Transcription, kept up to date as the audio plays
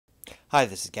Hi,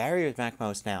 this is Gary with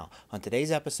MacMost Now. On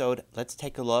today's episode, let's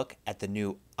take a look at the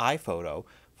new iPhoto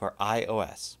for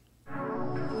iOS.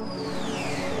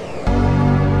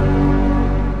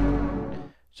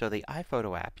 So the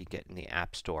iPhoto app you get in the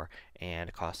App Store, and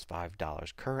it costs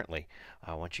 $5 currently.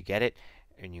 Once you get it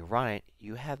and you run it,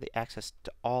 you have the access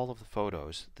to all of the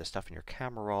photos, the stuff in your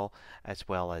camera roll, as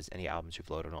well as any albums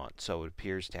you've loaded on. So it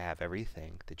appears to have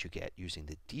everything that you get using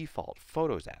the default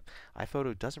Photos app.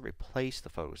 iPhoto doesn't replace the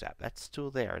Photos app. That's still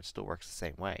there. It still works the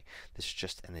same way. This is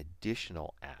just an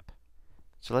additional app.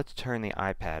 So let's turn the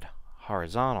iPad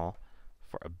horizontal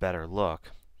for a better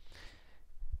look.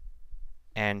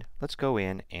 And let's go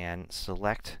in and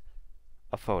select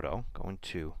a photo. Go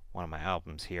into one of my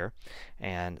albums here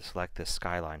and select this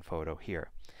skyline photo here.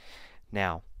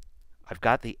 Now, I've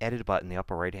got the edit button in the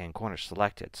upper right hand corner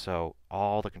selected, so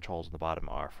all the controls in the bottom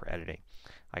are for editing.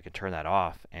 I can turn that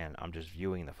off and I'm just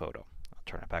viewing the photo. I'll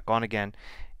turn it back on again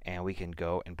and we can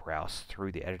go and browse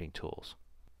through the editing tools.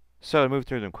 So to move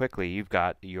through them quickly, you've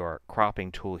got your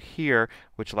cropping tool here,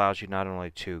 which allows you not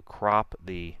only to crop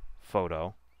the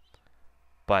photo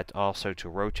but also to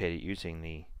rotate it using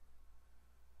the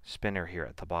spinner here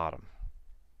at the bottom.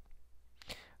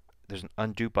 There's an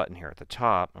undo button here at the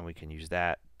top, and we can use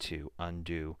that to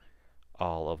undo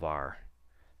all of our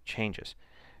changes.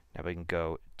 Now we can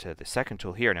go to the second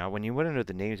tool here. Now when you want to know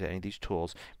the names of any of these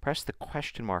tools, press the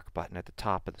question mark button at the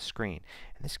top of the screen,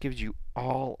 and this gives you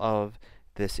all of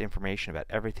this information about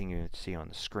everything you see on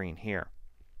the screen here.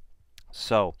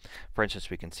 So for instance,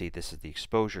 we can see this is the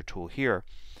exposure tool here,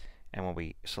 and when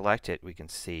we select it, we can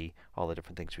see all the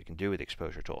different things we can do with the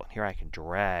exposure tool. And here I can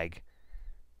drag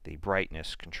the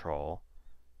brightness control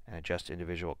and adjust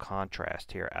individual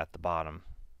contrast here at the bottom,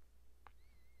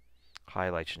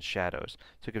 highlights and shadows.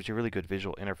 So it gives you a really good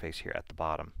visual interface here at the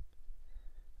bottom.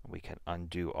 We can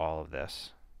undo all of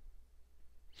this.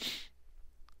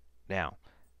 Now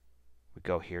we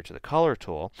go here to the color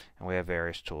tool, and we have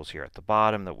various tools here at the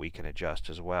bottom that we can adjust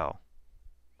as well.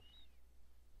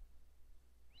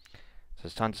 So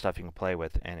there's tons of stuff you can play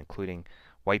with, and including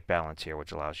white balance here,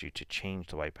 which allows you to change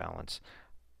the white balance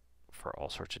for all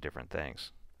sorts of different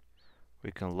things. We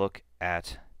can look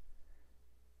at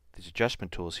these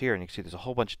adjustment tools here, and you can see there's a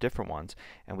whole bunch of different ones,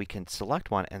 and we can select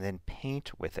one and then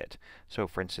paint with it. So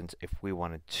for instance, if we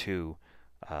wanted to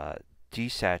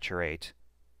desaturate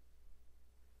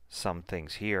some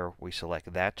things here, we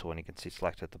select that tool, and you can see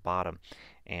selected at the bottom,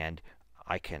 and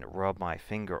I can rub my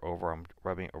finger over, I'm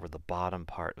rubbing over the bottom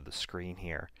part of the screen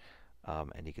here,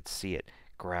 and you can see it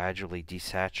gradually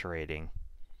desaturating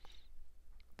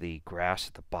the grass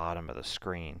at the bottom of the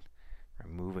screen,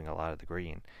 removing a lot of the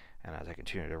green. And as I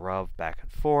continue to rub back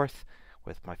and forth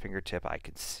with my fingertip, I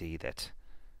can see that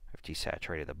I've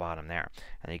desaturated the bottom there.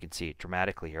 And you can see it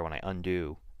dramatically here when I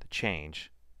undo the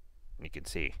change, and you can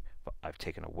see I've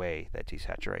taken away that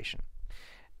desaturation.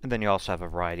 And then you also have a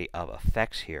variety of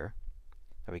effects here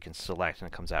that we can select, and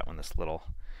it comes out in this little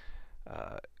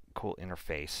cool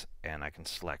interface, and I can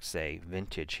select, say,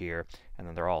 vintage here, and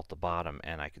then they're all at the bottom,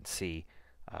 and I can see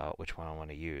which one I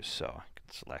want to use. So I can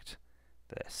select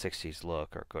the 60s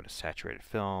look, or go to saturated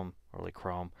film, early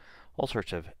chrome, all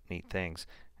sorts of neat things,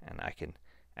 and I can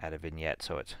add a vignette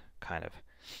so it kind of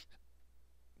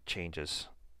changes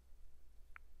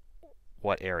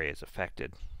what area is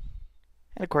affected.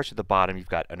 And of course at the bottom you've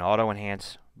got an auto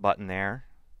enhance button there,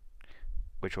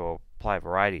 which will apply a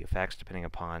variety of effects depending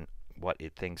upon what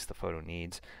it thinks the photo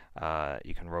needs.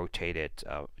 You can rotate it,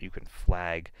 you can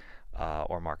flag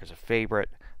or mark as a favorite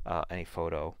any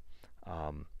photo,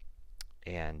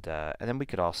 and then we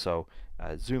could also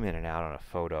zoom in and out on a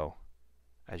photo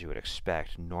as you would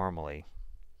expect normally.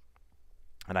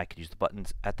 And I could use the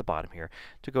buttons at the bottom here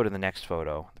to go to the next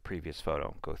photo, the previous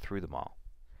photo, go through them all.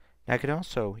 Now I can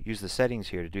also use the settings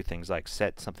here to do things like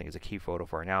set something as a key photo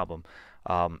for an album.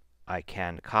 I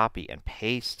can copy and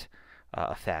paste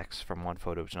effects from one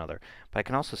photo to another, but I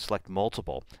can also select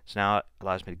multiple. So now it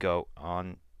allows me to go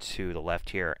on to the left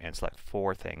here and select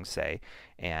 4 things, say,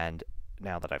 and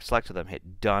now that I've selected them,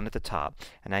 hit done at the top,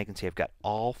 and now you can see I've got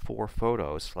all 4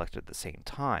 photos selected at the same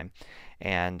time,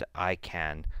 and I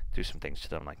can do some things to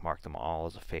them like mark them all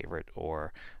as a favorite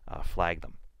or flag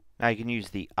them. Now you can use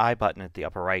the I button at the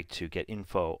upper right to get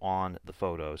info on the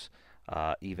photos,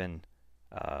 even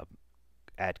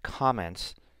add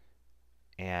comments,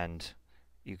 and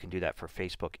you can do that for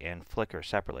Facebook and Flickr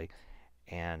separately.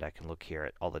 And I can look here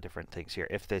at all the different things here.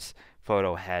 If this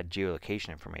photo had geolocation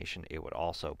information, it would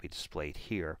also be displayed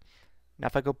here. Now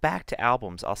if I go back to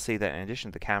albums, I'll see that in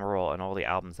addition to the camera roll and all the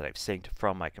albums that I've synced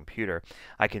from my computer,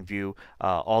 I can view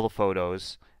all the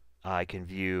photos, I can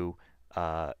view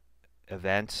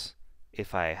events,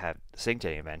 if I have synced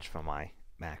any events from my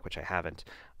Mac, which I haven't,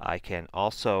 I can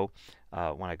also,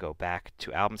 when I go back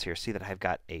to albums here, see that I've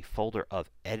got a folder of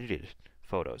edited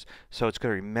photos. So it's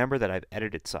going to remember that I've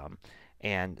edited some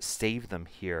and save them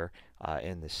here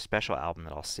in this special album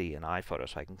that I'll see in iPhoto,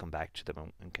 so I can come back to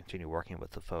them and continue working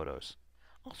with the photos.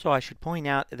 Also, I should point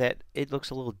out that it looks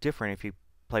a little different if you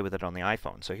play with it on the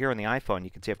iPhone. So here on the iPhone, you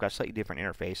can see I've got a slightly different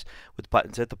interface with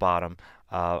buttons at the bottom.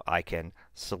 I can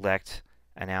select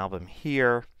an album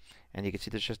here, and you can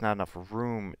see there's just not enough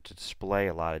room to display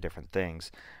a lot of different things.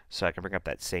 So I can bring up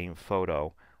that same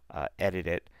photo, edit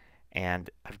it, and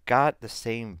I've got the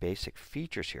same basic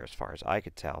features here as far as I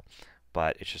could tell,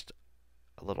 but it's just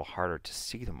a little harder to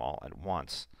see them all at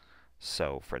once.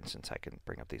 So for instance, I can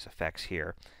bring up these effects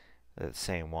here, the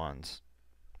same ones,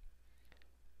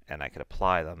 and I can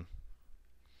apply them.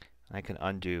 I can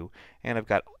undo, and I've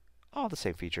got all the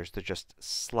same features. They're just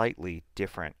slightly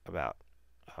different about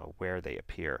where they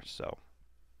appear. So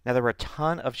now there are a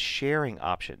ton of sharing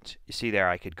options. You see there,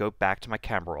 I could go back to my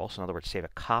camera roll, so in other words, save a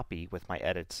copy with my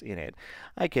edits in it.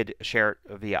 I could share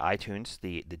it via iTunes,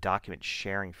 the document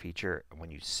sharing feature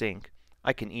when you sync.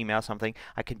 I can email something.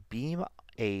 I can beam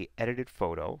a edited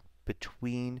photo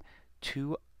between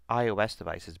two iOS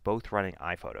devices, both running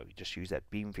iPhoto. You just use that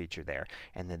beam feature there,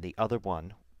 and then the other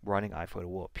one running iPhoto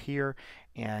will appear,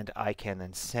 and I can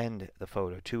then send the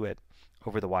photo to it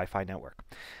over the Wi-Fi network.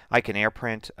 I can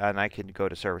AirPrint, and I can go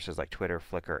to services like Twitter,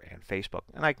 Flickr, and Facebook,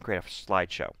 and I can create a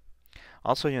slideshow.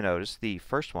 Also, you'll notice the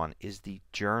first one is the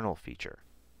journal feature.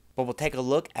 But we'll take a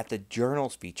look at the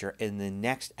journals feature in the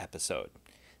next episode.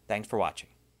 Thanks for watching.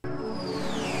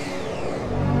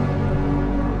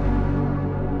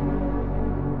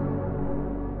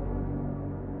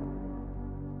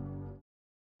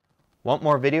 Want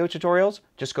more video tutorials?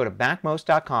 Just go to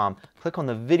MacMost.com, click on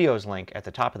the videos link at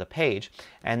the top of the page,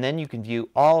 and then you can view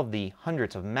all of the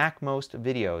hundreds of MacMost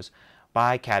videos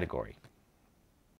by category.